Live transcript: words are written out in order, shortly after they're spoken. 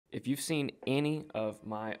If you've seen any of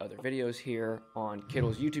my other videos here on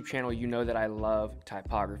Kittl's YouTube channel, you know that I love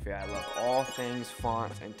typography. I love all things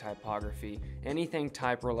fonts and typography. Anything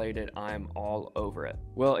type related, I'm all over it.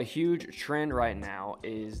 Well, a huge trend right now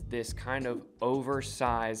is this kind of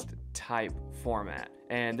oversized type format.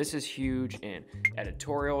 And this is huge in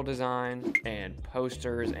editorial design and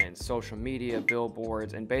posters and social media,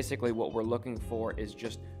 billboards, and basically what we're looking for is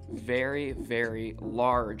just very, very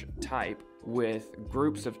large type with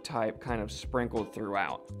groups of type kind of sprinkled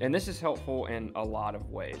throughout. And this is helpful in a lot of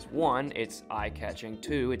ways. One, it's eye-catching.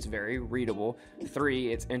 Two, it's very readable.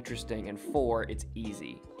 Three, it's interesting. And four, it's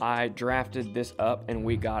easy. I drafted this up and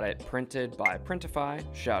we got it printed by Printify.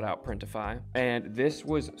 Shout out Printify. And this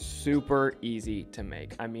was super easy to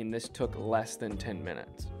make. I mean, this took less than 10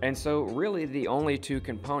 minutes. And so really the only two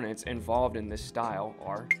components involved in this style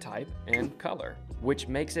are type and color, which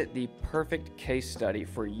makes it the perfect case study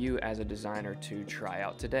for you as a designer to try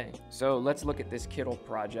out today. So let's look at this Kittl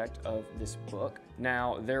project of this book.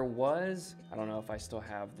 Now there was, I don't know if I still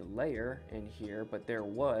have the layer in here, but there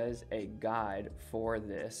was a guide for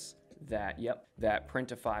this that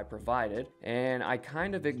Printify provided, and I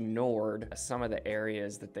kind of ignored some of the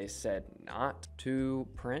areas that they said not to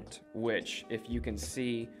print, which if you can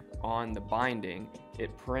see on the binding,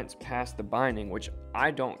 it prints past the binding, which I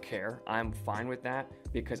don't care. I'm fine with that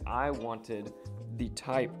because I wanted the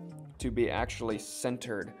type to be actually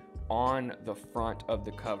centered on the front of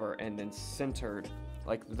the cover and then centered,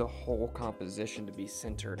 like the whole composition to be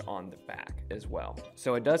centered on the back as well.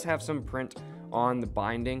 So it does have some print on the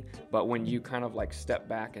binding, but when you kind of like step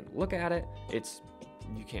back and look at it,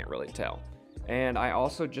 you can't really tell. And I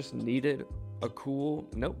also just needed a cool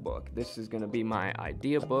notebook. This is going to be my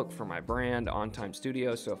idea book for my brand, On Time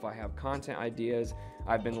Studio. So if I have content ideas,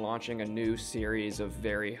 I've been launching a new series of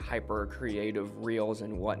very hyper creative reels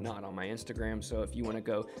and whatnot on my Instagram. So if you want to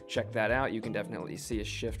go check that out, you can definitely see a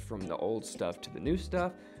shift from the old stuff to the new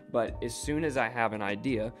stuff. But as soon as I have an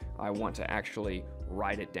idea, I want to actually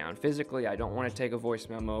write it down physically. I don't want to take a voice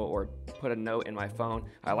memo or put a note in my phone.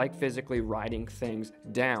 I like physically writing things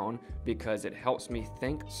down because it helps me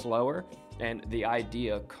think slower and the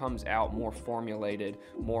idea comes out more formulated,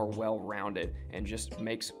 more well-rounded, and just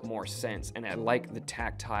makes more sense. And I like the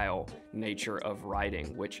tactile nature of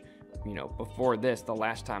writing, which, you know, before this, the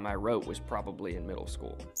last time I wrote was probably in middle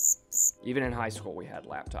school. Even in high school, we had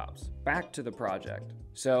laptops. Back to the project.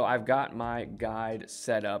 So I've got my guide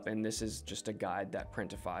set up, and this is just a guide that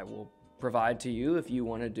Printify will provide to you if you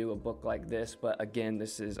want to do a book like this. But again,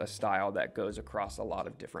 this is a style that goes across a lot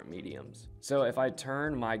of different mediums. So if I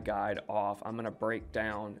turn my guide off, I'm going to break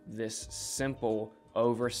down this simple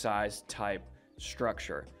oversized type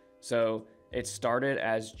structure. So it started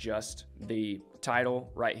as just the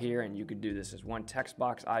title right here, and you could do this as one text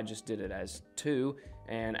box. I just did it as two,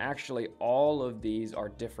 and actually all of these are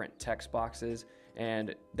different text boxes,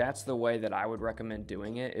 and that's the way that I would recommend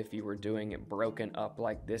doing it. If you were doing it broken up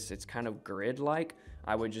like this, it's kind of grid-like.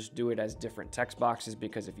 I would just do it as different text boxes,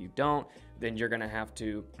 because if you don't, then you're gonna have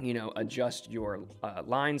to, you know, adjust your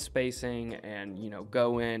line spacing and, you know,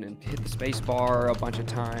 go in and hit the space bar a bunch of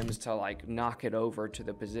times to like knock it over to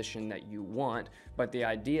the position that you want. But the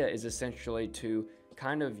idea is essentially to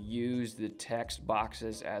kind of use the text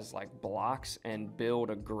boxes as like blocks and build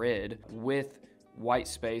a grid with white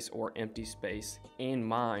space or empty space in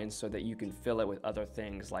mind so that you can fill it with other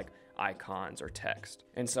things like icons or text.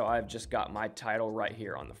 And so I've just got my title right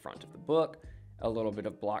here on the front of the book, a little bit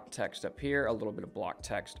of block text up here, a little bit of block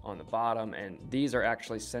text on the bottom, and these are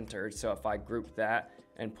actually centered. So if I group that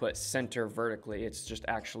and put center vertically, it's just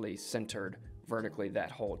actually centered vertically, that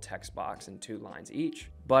whole text box in 2 lines each.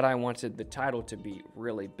 But I wanted the title to be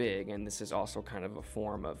really big, and this is also kind of a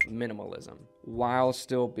form of minimalism while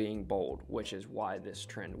still being bold, which is why this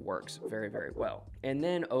trend works very, very well. And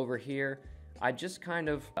then over here, I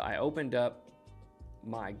opened up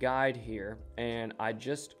my guide here, and I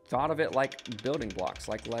just thought of it like building blocks,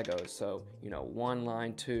 like Legos. So, you know, 1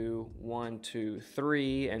 line, 2, 1, 2,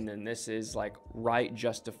 3, and then this is like right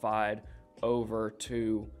justified over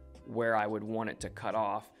to where I would want it to cut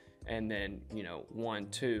off, and then, you know, 1,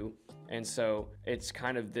 2. And so it's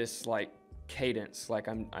kind of this like cadence, like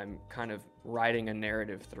I'm kind of writing a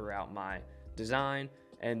narrative throughout my design.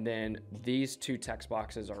 And then these 2 text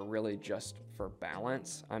boxes are really just for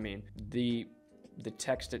balance. I mean, the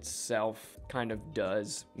text itself kind of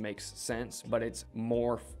makes sense, but it's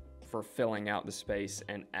more for filling out the space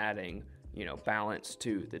and adding, you know, balance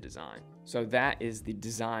to the design. So that is the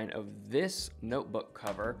design of this notebook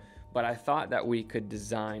cover, but I thought that we could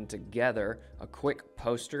design together a quick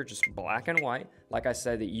poster, just black and white. Like I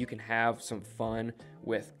said, that you can have some fun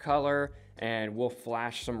with color, and we'll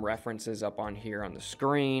flash some references up on here on the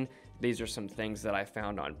screen. These are some things that I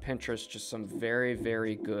found on Pinterest, just some very,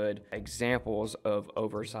 very good examples of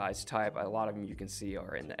oversized type. A lot of them you can see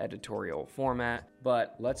are in the editorial format,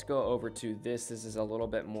 but let's go over to this. This is a little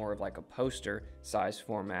bit more of like a poster size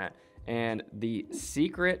format. And the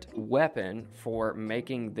secret weapon for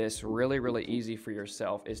making this really, really easy for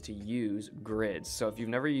yourself is to use grids. So if you've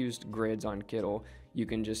never used grids on Kittl, you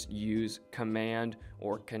can just use Command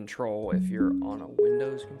or Control if you're on a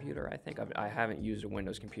Windows computer. I think I haven't used a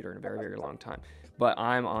Windows computer in a very, very long time, but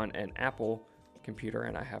I'm on an Apple computer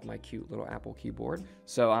and I have my cute little Apple keyboard.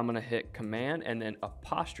 So I'm gonna hit Command and then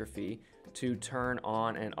apostrophe to turn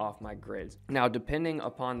on and off my grids. Now, depending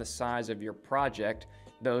upon the size of your project,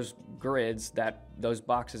 those grids, those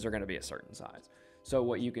boxes are gonna be a certain size. So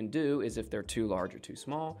what you can do is if they're too large or too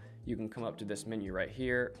small, you can come up to this menu right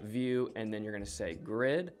here, view, and then you're gonna say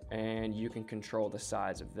grid, and you can control the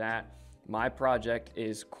size of that. My project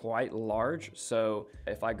is quite large, so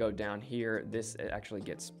if I go down here, it actually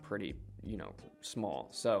gets pretty, small.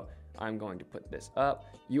 So I'm going to put this up.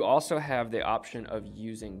 You also have the option of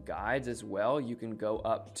using guides as well. You can go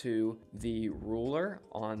up to the ruler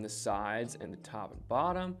on the sides and the top and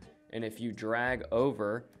bottom, and if you drag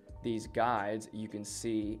over these guides, you can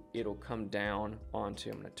see it'll come down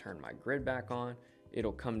onto, I'm gonna turn my grid back on,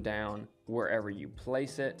 it'll come down wherever you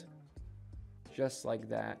place it, just like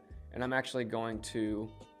that. And I'm actually going to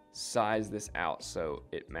size this out so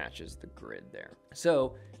it matches the grid there.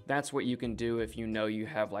 So that's what you can do if you know you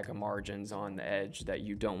have like a margins on the edge that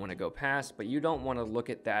you don't want to go past, but you don't want to look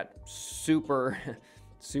at that super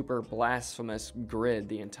blasphemous grid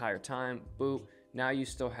the entire time. Boop. Now you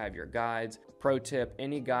still have your guides. Pro tip,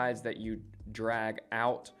 any guides that you drag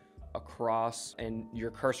out across and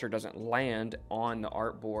your cursor doesn't land on the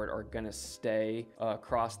artboard are gonna stay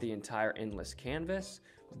across the entire endless canvas,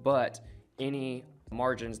 but any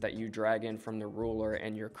margins that you drag in from the ruler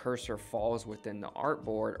and your cursor falls within the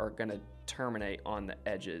artboard are gonna terminate on the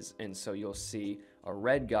edges, and so you'll see a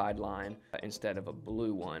red guideline instead of a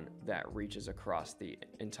blue one that reaches across the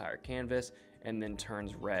entire canvas and then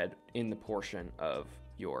turns red in the portion of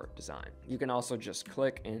your design. You can also just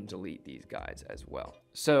click and delete these guides as well.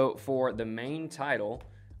 So for the main title,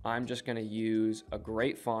 I'm just gonna use a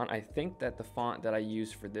great font. I think that the font that I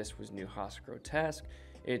used for this was New Haas Grotesque.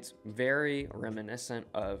 It's very reminiscent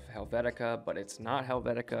of Helvetica, but it's not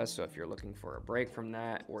Helvetica. So if you're looking for a break from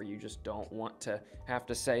that, or you just don't want to have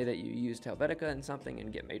to say that you used Helvetica in something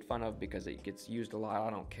and get made fun of because it gets used a lot,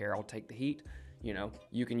 I don't care, I'll take the heat.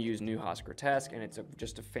 You can use New Haas Grotesque, and it's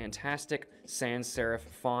just a fantastic sans serif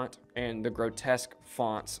font, and the grotesque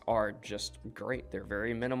fonts are just great. They're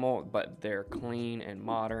very minimal, but they're clean and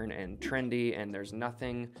modern and trendy, and there's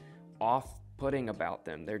nothing off-putting about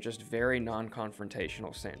them. They're just very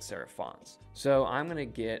non-confrontational sans serif fonts. So I'm gonna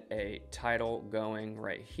get a title going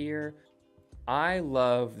right here. I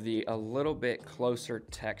love the a little bit closer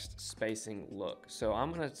text spacing look. So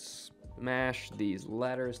I'm gonna smash these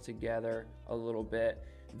letters together a little bit.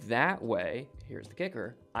 That way, here's the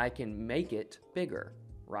kicker, I can make it bigger,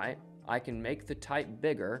 right? I can make the type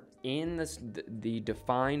bigger in the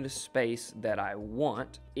defined space that I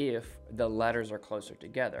want if the letters are closer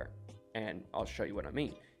together. And I'll show you what I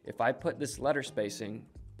mean. If I put this letter spacing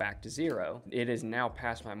back to 0, it is now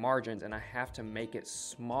past my margins and I have to make it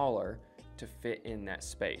smaller to fit in that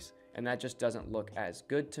space. And that just doesn't look as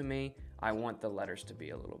good to me. I want the letters to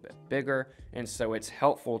be a little bit bigger. And so it's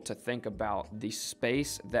helpful to think about the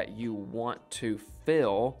space that you want to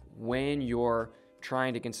fill when you're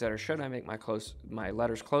trying to consider, should I make my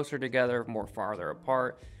letters closer together, more farther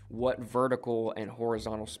apart? What vertical and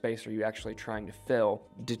horizontal space are you actually trying to fill?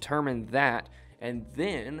 Determine that, and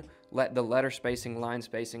then let the letter spacing, line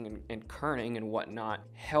spacing, and kerning and whatnot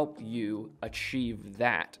help you achieve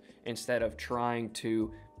that, instead of trying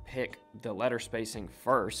to pick the letter spacing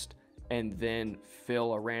first and then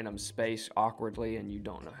fill a random space awkwardly and you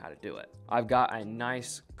don't know how to do it. I've got a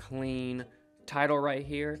nice clean title right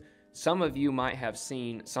here. Some of you might have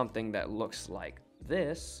seen something that looks like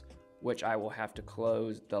this, which I will have to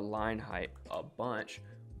close the line height a bunch,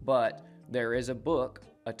 but there is a book,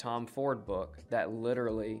 a Tom Ford book, that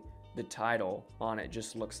literally the title on it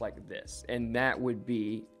just looks like this. And that would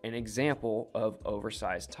be an example of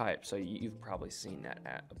oversized type. So you've probably seen that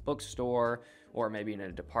at a bookstore or maybe in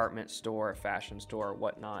a department store, a fashion store, or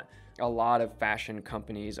whatnot. A lot of fashion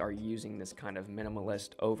companies are using this kind of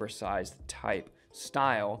minimalist, oversized type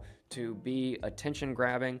style to be attention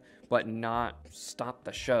grabbing, but not stop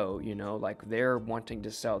the show, like they're wanting to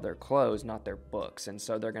sell their clothes, not their books. And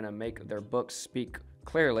so they're gonna make their books speak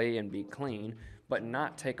clearly and be clean, but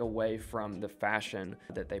not take away from the fashion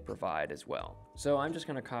that they provide as well. So I'm just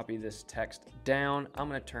gonna copy this text down. I'm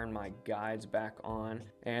gonna turn my guides back on.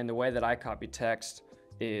 And the way that I copy text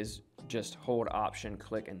is just hold Option,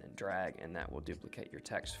 click, and then drag, and that will duplicate your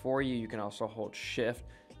text for you. You can also hold Shift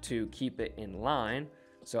to keep it in line.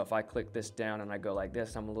 So if I click this down and I go like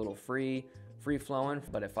this, I'm a little free flowing,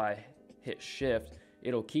 but if I hit Shift,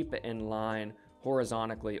 it'll keep it in line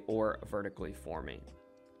horizontally or vertically for me.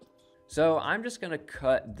 So I'm just gonna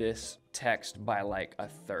cut this text by like a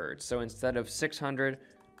third. So instead of 600,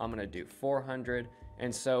 I'm gonna do 400.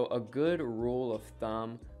 And so a good rule of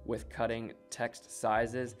thumb with cutting text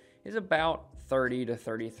sizes is about 30 to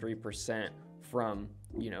 33% from,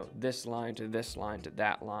 this line to this line to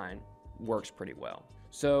that line works pretty well.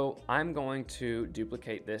 So I'm going to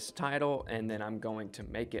duplicate this title, and then I'm going to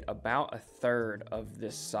make it about a third of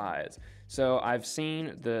this size. So I've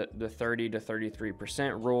seen the 30 to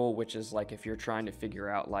 33% rule, which is like if you're trying to figure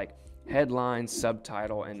out like headline,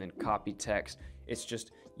 subtitle, and then copy text, it's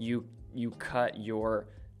just you cut your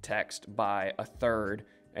text by a third,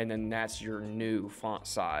 and then that's your new font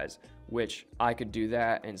size, which I could do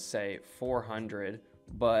that and say 400,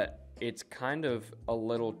 but it's kind of a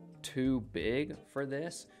little too big for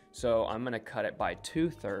this. So I'm gonna cut it by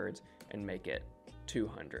 2/3 and make it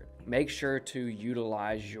 200. Make sure to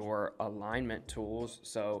utilize your alignment tools.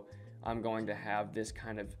 So I'm going to have this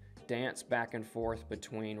kind of dance back and forth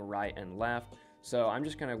between right and left. So I'm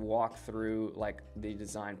just gonna walk through like the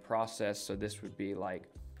design process. So this would be like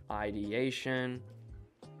ideation,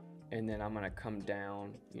 and then I'm gonna come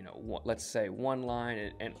down, let's say one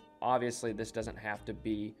line, and obviously this doesn't have to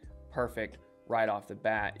be perfect right off the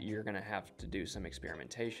bat. You're gonna have to do some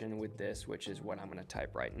experimentation with this, which is what I'm gonna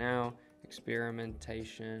type right now,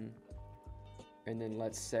 experimentation. And then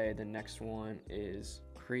let's say the next one is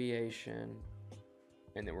creation,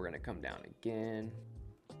 and then we're gonna come down again,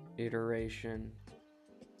 iteration,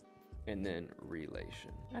 and then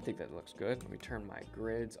relation. I think that looks good. Let me turn my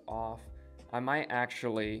grids off. I might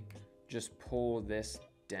actually just pull this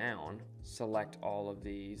down, select all of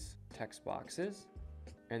these text boxes,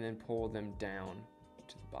 and then pull them down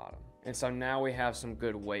to the bottom. And so now we have some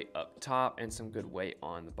good weight up top and some good weight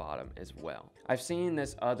on the bottom as well. I've seen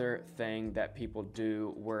this other thing that people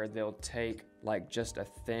do where they'll take like just a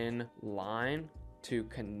thin line to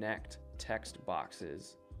connect text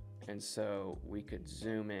boxes. And so we could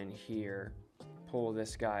zoom in here, pull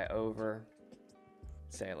this guy over,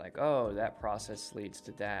 say like, oh, that process leads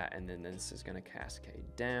to that. And then this is gonna cascade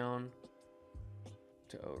down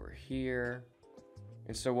to over here.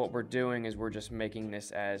 And so what we're doing is we're just making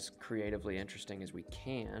this as creatively interesting as we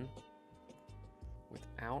can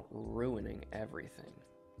without ruining everything.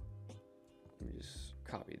 Let me just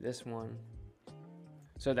copy this one.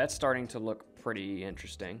 So that's starting to look pretty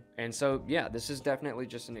interesting. And so, yeah, this is definitely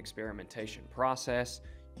just an experimentation process.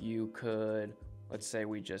 You could, let's say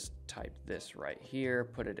we just type this right here,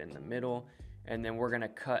 put it in the middle, and then we're gonna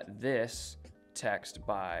cut this text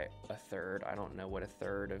by a third. I don't know what a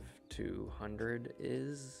third of 200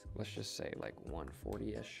 is. Let's just say like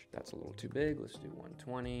 140-ish. That's a little too big. Let's do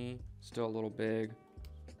 120, still a little big.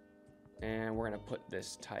 And we're gonna put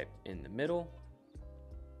this type in the middle.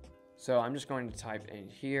 So I'm just going to type in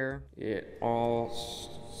here, it all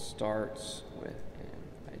starts with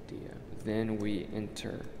an idea. Then we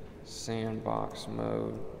enter sandbox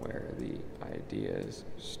mode where the ideas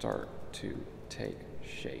start to take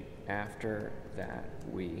shape. After that,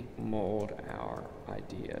 we mold our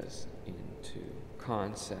ideas into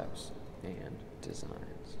concepts and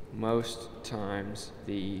designs. Most times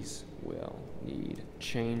these will need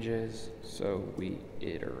changes, so we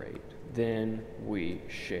iterate. Then we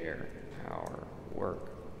share our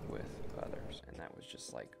work with others. And that was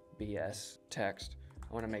just like BS text.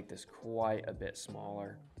 I want to make this quite a bit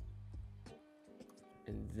smaller.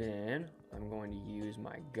 And then I'm going to use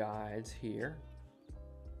my guides here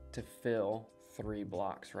to fill 3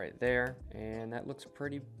 blocks right there. And that looks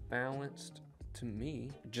pretty balanced to me.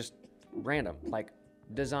 Just random, like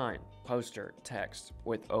design, poster, text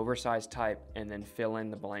with oversized type, and then fill in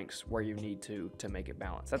the blanks where you need to make it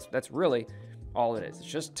balanced. That's really all it is. It's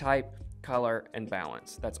just type, color, and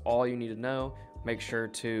balance. That's all you need to know. Make sure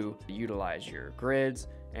to utilize your grids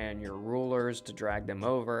and your rulers to drag them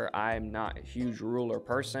over. I'm not a huge ruler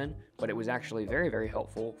person, but it was actually very, very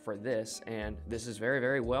helpful for this. And this is very,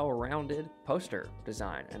 very well-rounded poster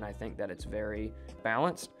design. And I think that it's very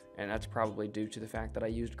balanced, and that's probably due to the fact that I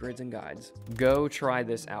used grids and guides. Go try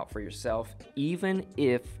this out for yourself. Even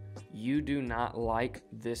if you do not like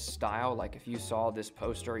this style, like if you saw this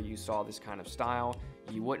poster, you saw this kind of style,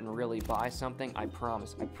 you wouldn't really buy something, I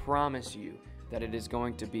promise you that it is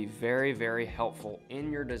going to be very, very helpful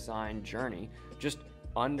in your design journey. Just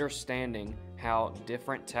understanding how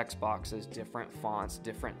different text boxes, different fonts,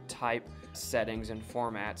 different type settings and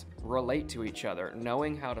formats relate to each other.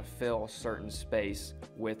 Knowing how to fill certain space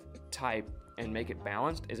with type and make it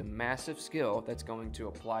balanced is a massive skill that's going to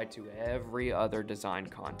apply to every other design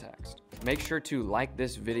context. Make sure to like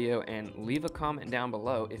this video and leave a comment down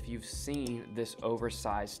below if you've seen this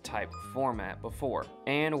oversized type format before.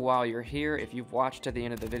 And while you're here, if you've watched to the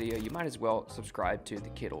end of the video, you might as well subscribe to the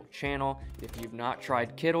Kittl channel. If you've not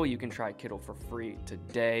tried Kittl, you can try Kittl for free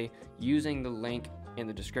today using the link in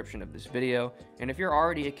the description of this video. And if you're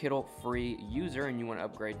already a Kittl free user and you want to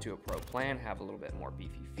upgrade to a pro plan, have a little bit more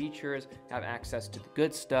beefy features, have access to the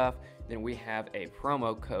good stuff, then we have a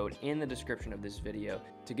promo code in the description of this video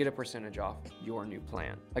to get a percentage off your new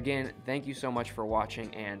plan. Again, thank you so much for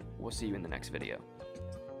watching, and we'll see you in the next video.